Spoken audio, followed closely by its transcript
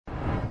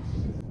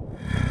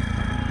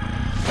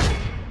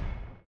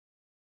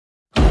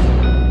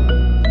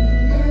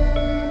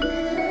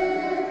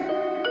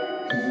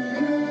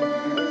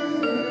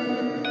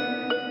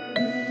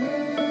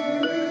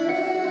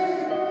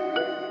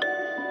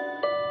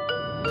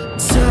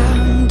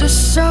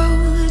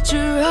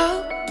soldier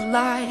up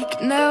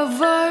like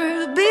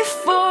never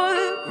before.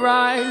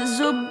 Rise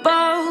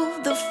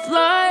above the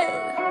flood.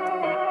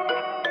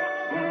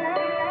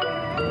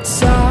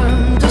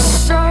 Time to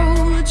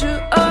soldier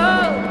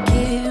up.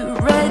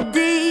 Get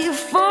ready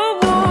for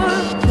war.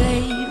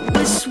 Play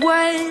with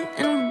sweat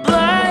and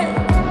blood.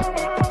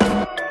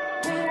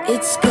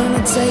 It's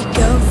gonna take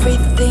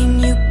everything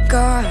you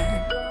got.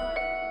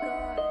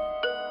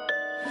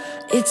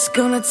 It's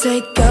gonna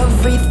take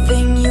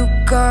everything you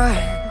got.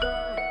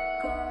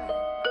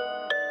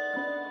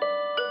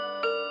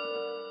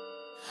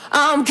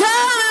 I'm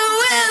coming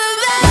with a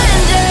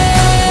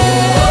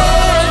vengeance.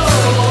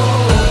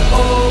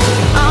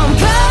 I'm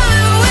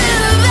coming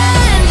with a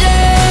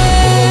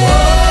vengeance.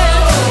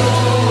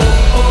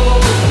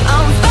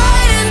 I'm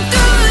fighting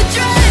through the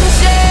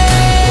trenches.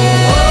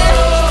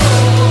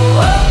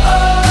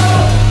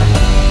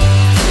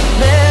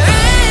 There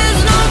is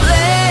no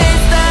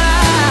place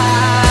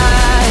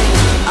that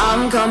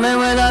I'm coming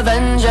with a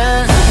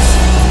vengeance.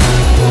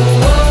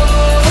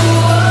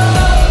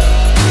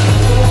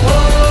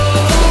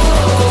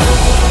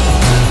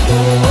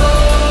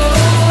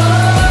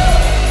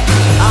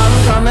 I'm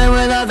coming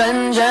with a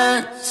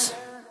vengeance.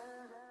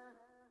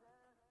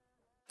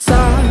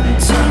 Time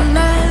to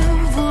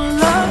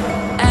level up,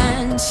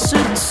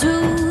 answer to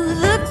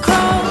the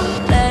call.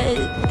 Let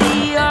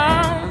the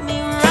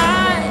army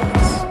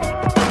rise.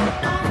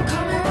 I'm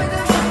coming with a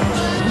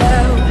vengeance.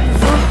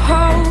 Never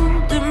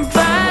holding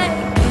back.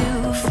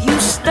 If you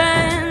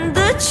stand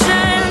the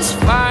chance,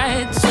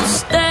 fight to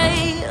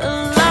stay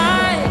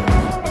alive.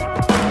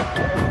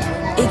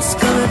 It's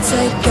gonna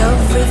take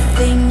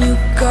everything you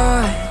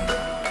got.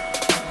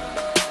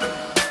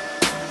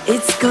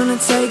 It's gonna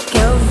take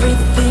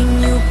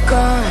everything you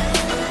got.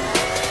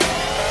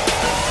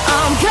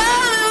 I'm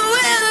coming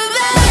with a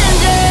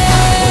vengeance.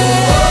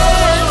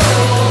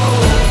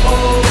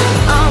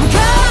 I'm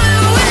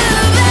coming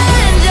with a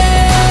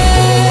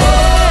vengeance.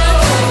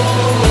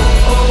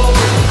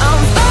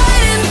 I'm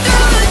fighting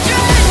through the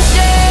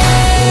trenches.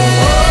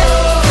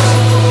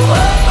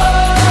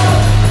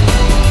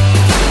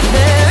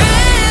 There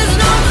is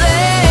no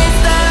place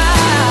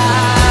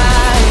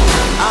that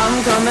I'm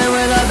coming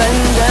with a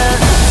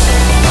vengeance.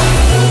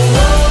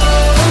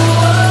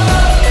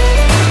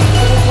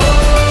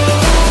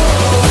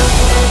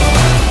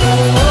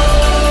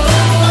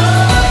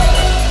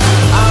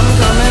 I'm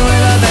coming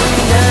with a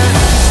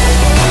vengeance.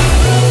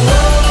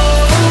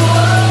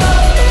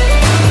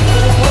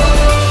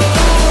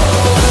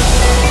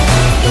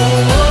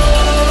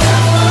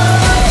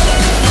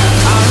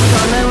 I'm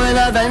coming with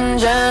a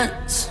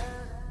vengeance.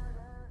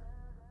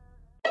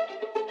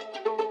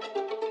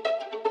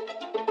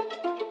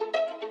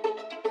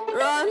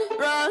 Run,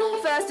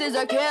 run, fast as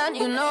I can.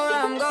 You know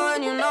where I'm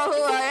going, you know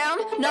who I am.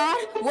 Not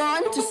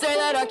one to say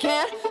that I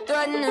can't.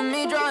 Threatening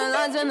me, drawing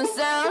lines in the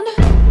sand.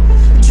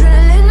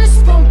 Adrenaline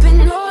is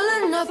pumping, all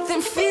or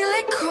nothing, feel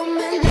it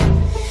coming.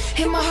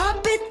 Hear my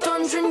heartbeat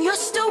thundering, you're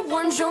still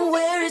wondering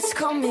where it's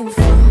coming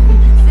from.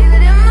 Feel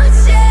it in my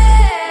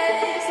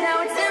chest,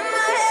 now it's in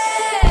my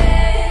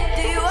head.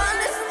 Do you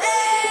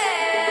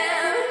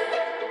understand?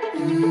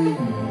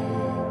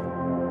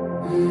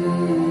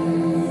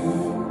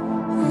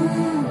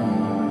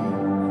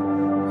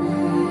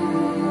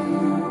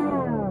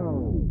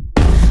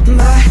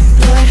 My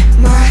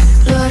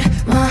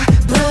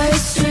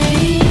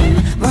bloodstream.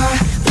 My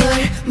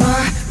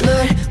bloodstream.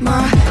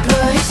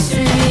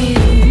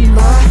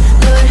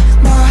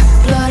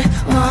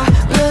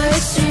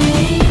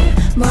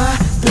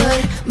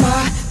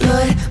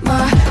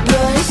 My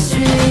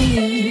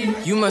bloodstream.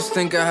 You must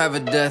think I have a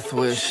death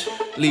wish,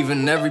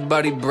 leaving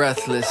everybody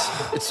breathless.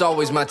 It's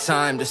always my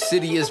time, the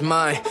city is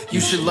mine. You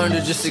should learn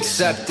to just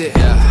accept it.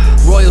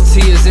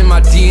 Royalty is in my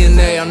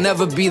DNA. I'll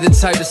never be the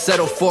type to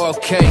settle for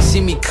okay.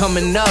 See me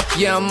coming up,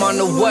 yeah, I'm on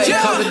the way.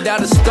 Covered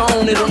out of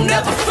stone, it'll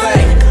never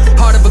fade.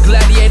 Heart of a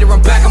gladiator,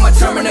 I'm back on my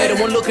Terminator.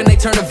 One look and they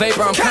turn to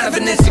vapor, I'm kind of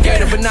an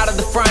instigator. But not of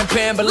the frying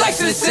pan, but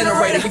life's an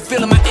incinerator. You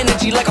feeling my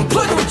energy like I'm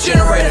plugged to a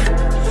generator.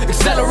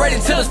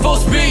 Accelerating till it's full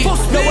speed. No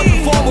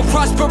other form will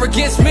prosper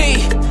against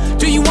me.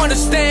 Do you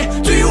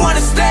understand? Do you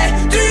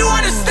understand? Do you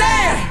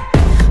understand?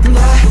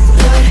 My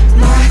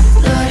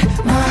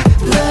bloodstream. My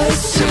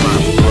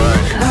bloodstream.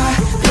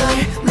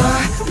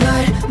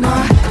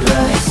 My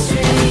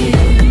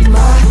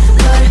bloodstream. My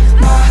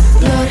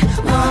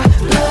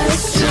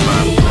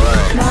bloodstream.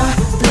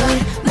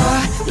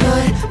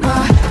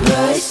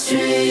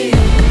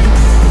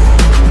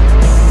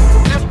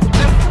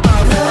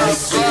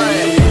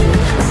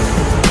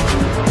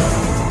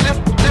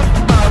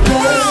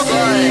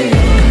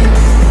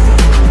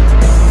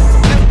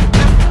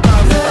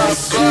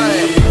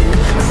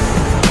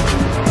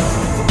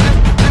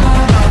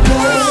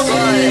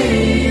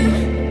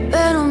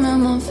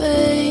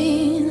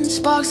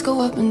 Go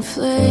up in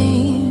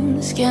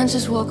flames, can't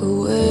just walk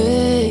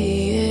away.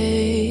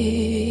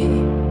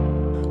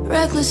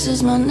 Reckless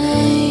is my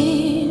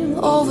name,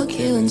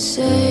 overkill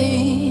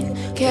insane.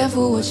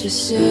 Careful what you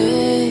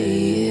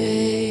say.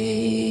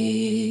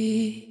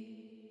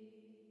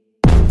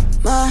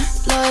 my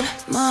blood,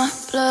 my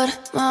blood,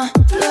 my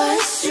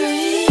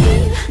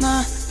bloodstream.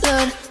 My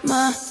blood,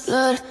 my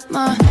blood,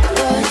 my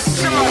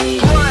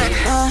bloodstream.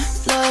 My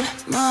blood,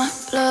 my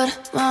blood,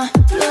 my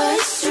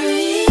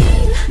bloodstream.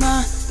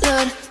 My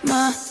blood,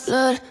 my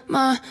blood,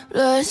 my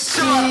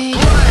bloodstream.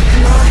 My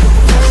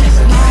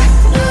blood, my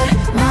blood,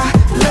 my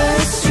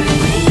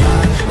bloodstream.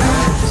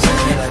 My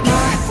blood,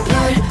 my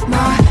blood,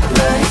 my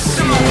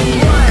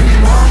bloodstream.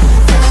 My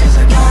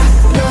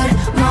blood,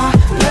 my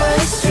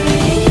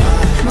bloodstream.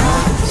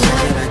 My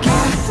blood,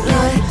 my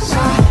blood,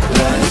 my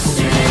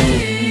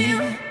bloodstream.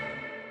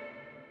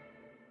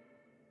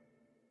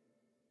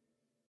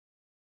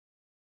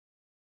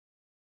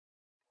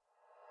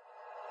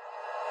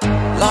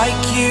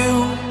 Like you,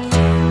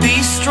 be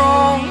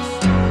strong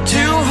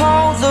to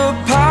hold the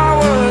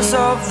powers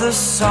of the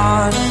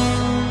sun.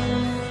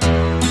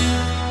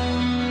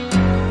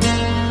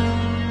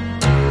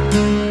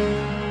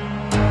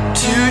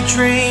 To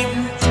dream,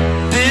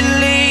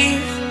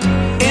 believe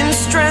in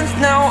strength.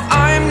 Now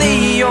I'm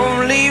the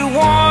only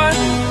one,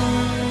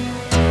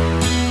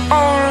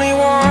 only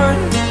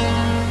one.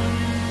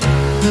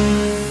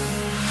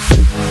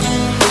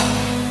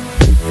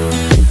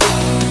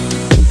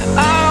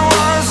 I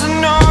was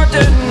an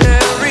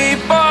ordinary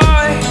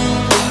boy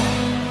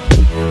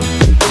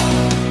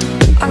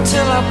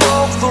until I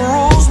broke the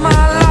rules,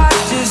 my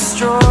life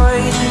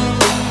destroyed.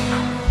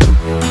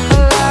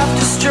 Life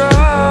destroyed.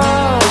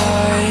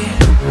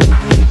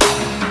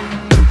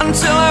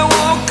 Until I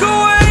walk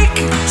awake,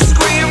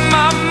 scream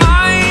my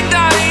mind,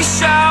 I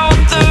shout,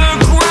 the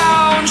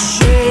ground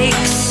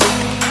shakes.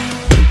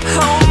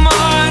 How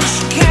much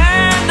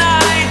can I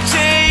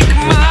take?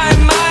 My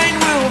mind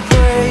will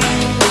break.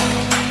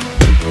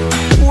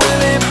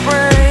 Will it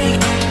break?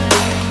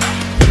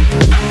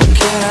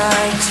 Can I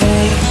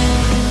take?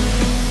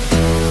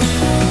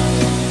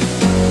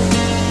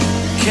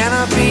 Can I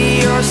be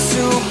your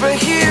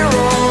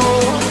superhero?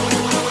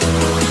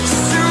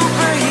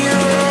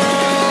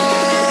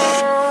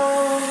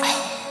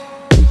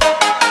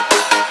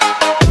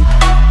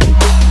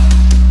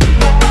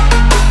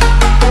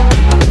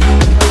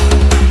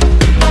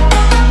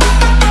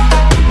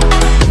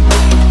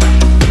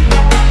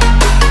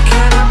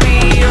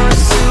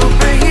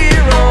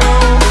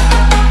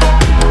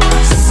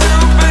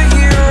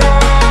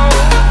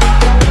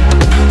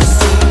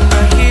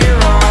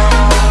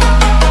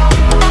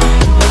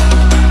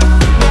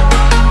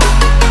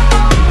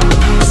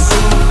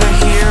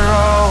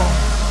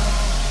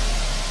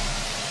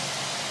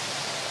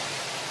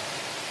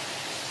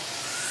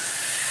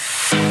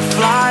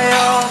 Fly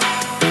up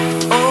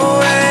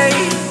away.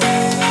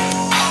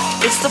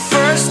 It's the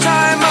first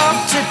time of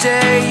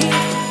today.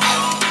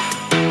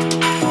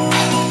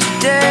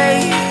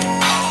 Today.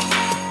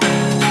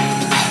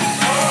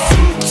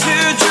 To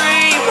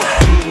dream,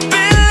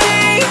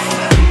 believe.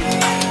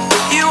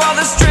 You are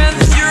the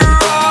strength, you're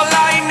all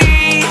I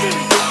need.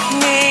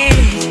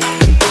 Need.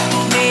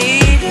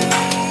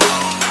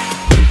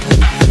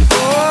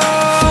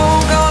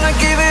 Oh, gonna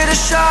give it a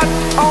shot.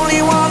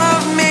 Only one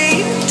of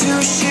me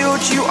to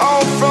shield you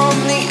all from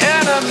the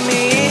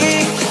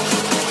enemy.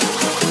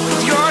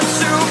 You're a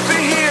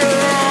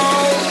superhero.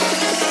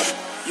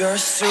 You're a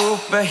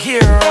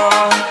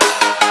superhero.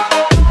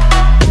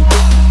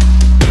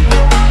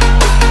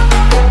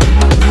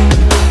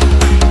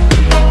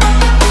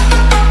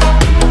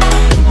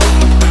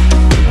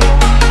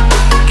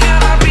 Can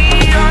I be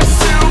your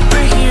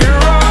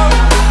superhero?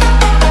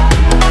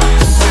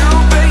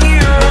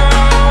 Superhero.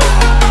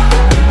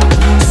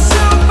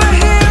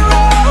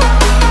 Superhero.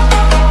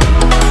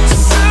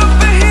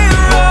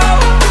 Superhero.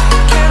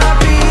 Can I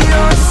be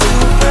your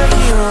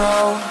superhero?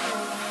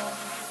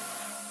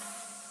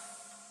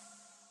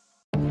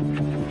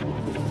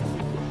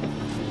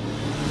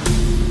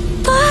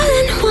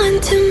 Fallen one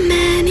too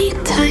many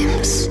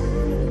times,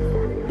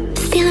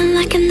 feeling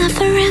like it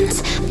never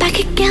ends. Back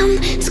again,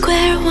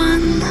 square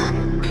one.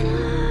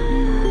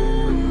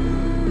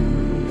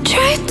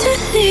 Tried to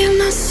leave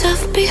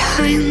myself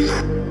behind,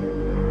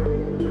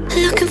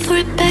 looking for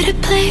a better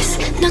place,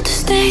 not to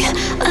stay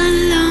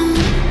alone.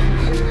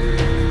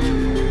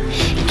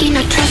 Gain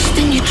our trust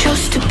and you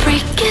chose to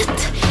break it.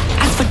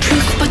 Ask for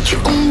truth but you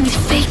only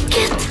fake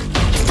it.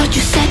 Thought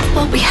you said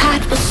what we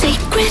had was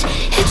sacred.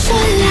 It's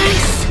all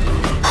lies,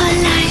 all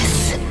lies.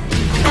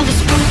 I was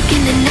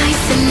broken and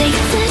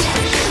isolated,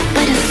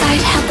 but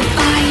inside held the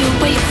fire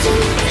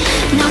waiting.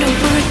 Not a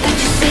word that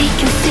you say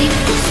can save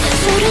this,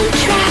 so don't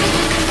try,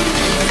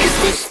 'cause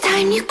this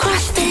time you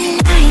crossed the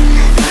line.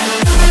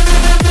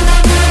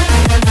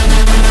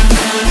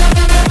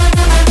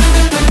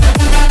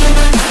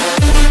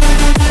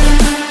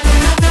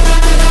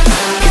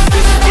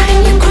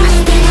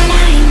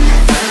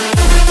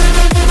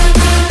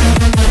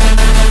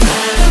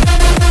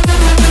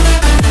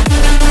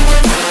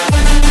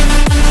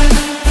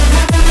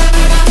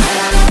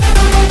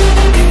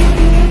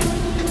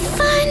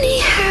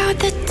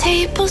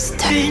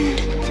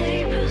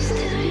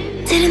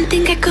 Didn't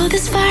think I'd go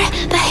this far,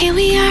 but here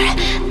we are,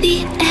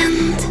 the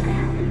end.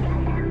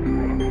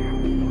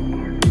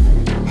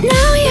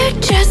 Now you're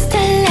just a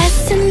lesson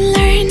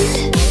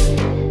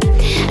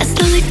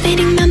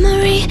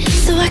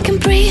can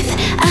breathe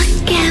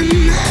again.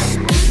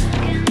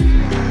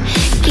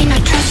 Gain our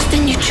trust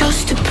and you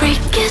chose to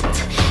break it.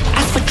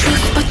 Ask for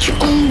truth but you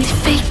only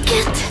fake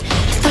it.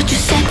 Thought you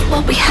said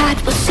what we had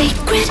was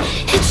sacred.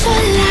 It's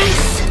all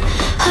lies,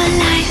 all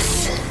lies.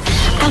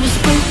 I was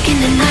broken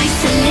and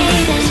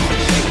isolated,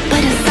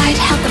 but inside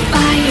held the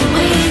fire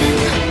waiting.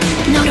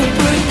 Not a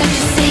word that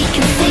you say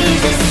can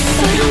save us,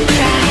 so don't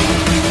cry,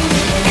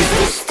 'cause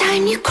this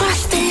time you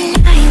crossed the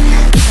line.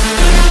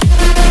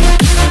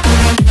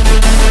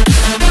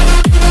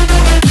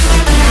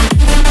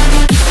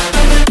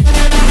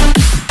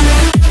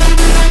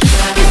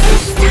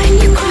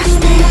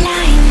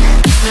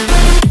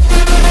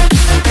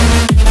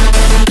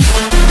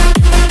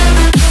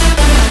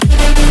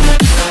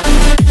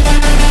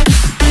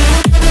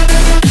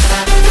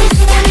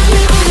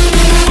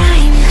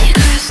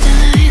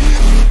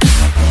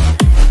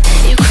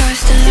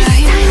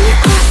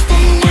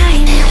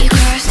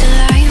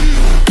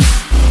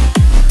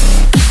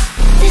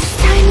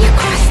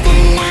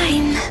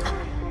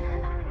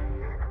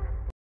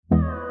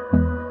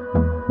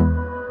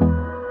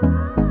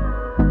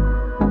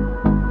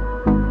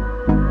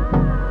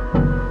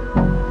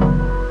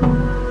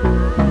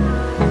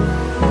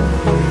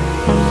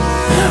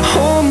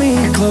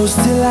 Close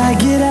till I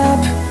get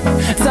up.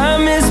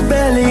 Time is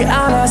barely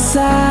on our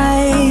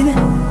side.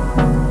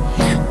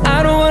 I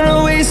don't wanna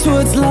waste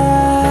what's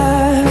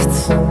left.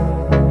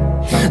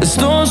 The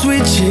storms we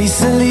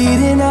chase are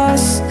leading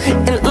us,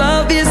 and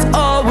love is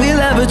all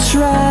we'll ever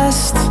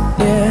trust.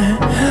 Yeah,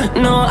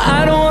 no, I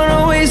don't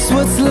wanna waste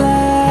what's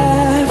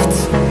left.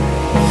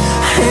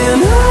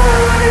 And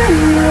on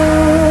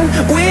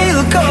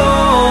we'll go,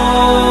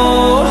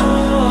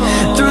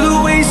 through the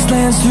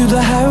wastelands, through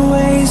the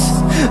highways,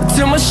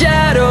 till my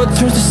shadow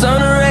turns to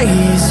sun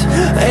rays.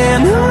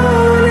 And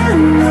on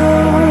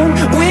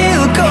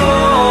we'll go,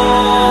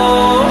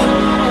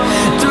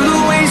 through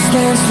the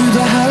wastelands, through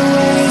the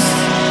highways,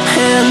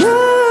 and on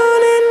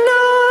we'll go.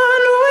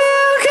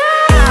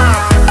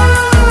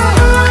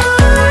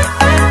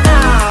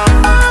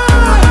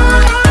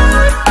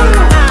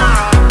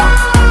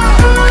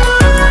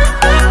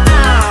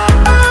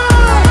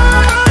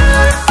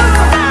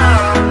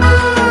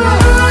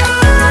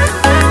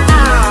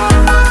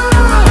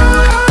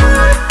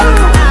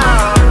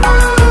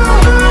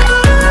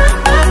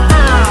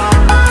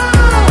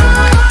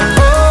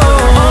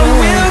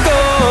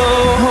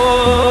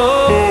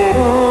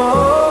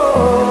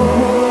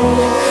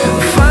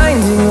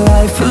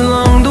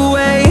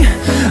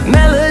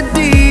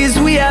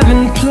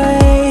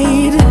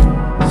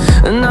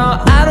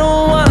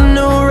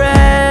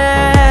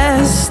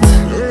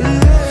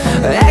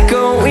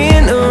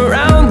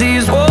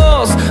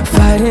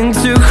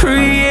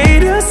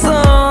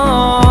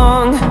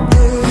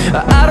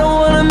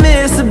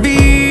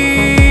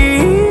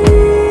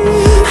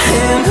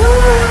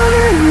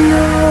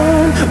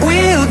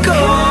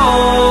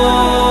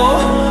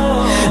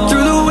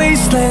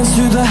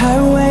 Through the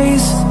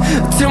highways,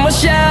 till my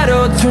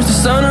shadow turns to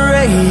sun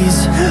rays.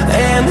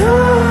 And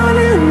on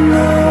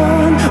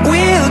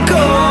we'll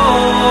go,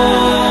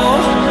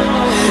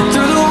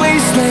 through the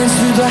wastelands,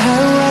 through the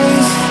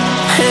highways,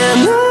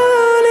 and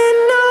on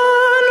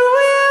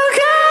we'll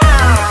go.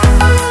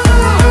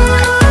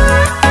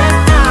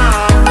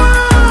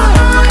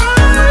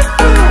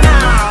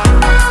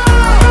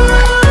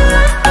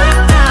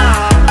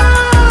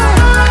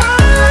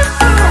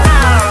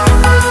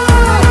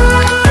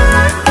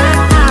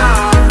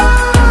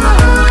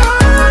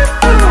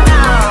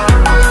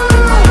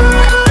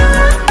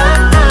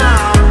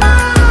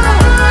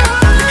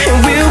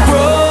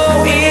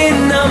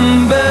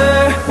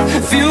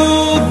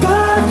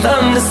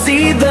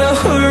 See the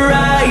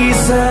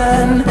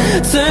horizon,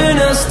 turn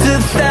us to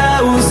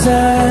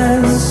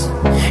thousands,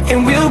 and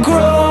we'll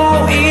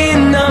grow in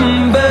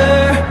number,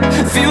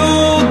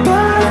 fueled by